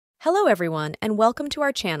Hello everyone and welcome to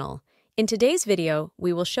our channel. In today's video,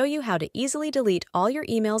 we will show you how to easily delete all your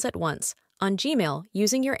emails at once on Gmail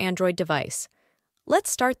using your Android device.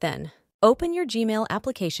 Let's start then. Open your Gmail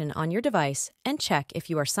application on your device and check if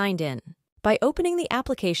you are signed in. By opening the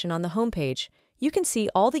application on the homepage, you can see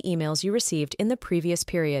all the emails you received in the previous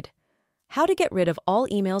period. How to get rid of all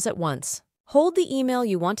emails at once. Hold the email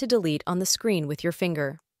you want to delete on the screen with your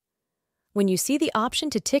finger. When you see the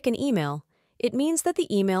option to tick an email, it means that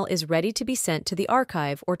the email is ready to be sent to the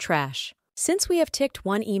archive or trash. Since we have ticked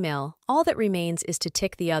one email, all that remains is to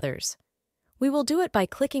tick the others. We will do it by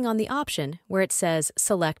clicking on the option where it says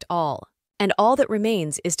Select All. And all that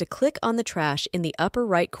remains is to click on the trash in the upper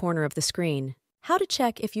right corner of the screen. How to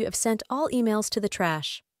check if you have sent all emails to the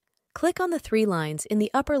trash. Click on the three lines in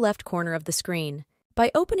the upper left corner of the screen.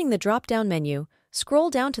 By opening the drop-down menu,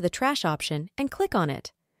 scroll down to the trash option and click on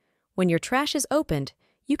it. When your trash is opened,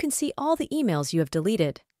 you can see all the emails you have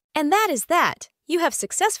deleted. And that is that! You have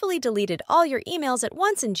successfully deleted all your emails at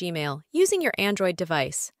once in Gmail using your Android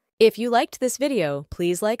device. If you liked this video,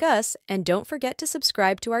 please like us and don't forget to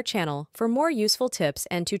subscribe to our channel for more useful tips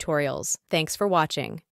and tutorials. Thanks for watching.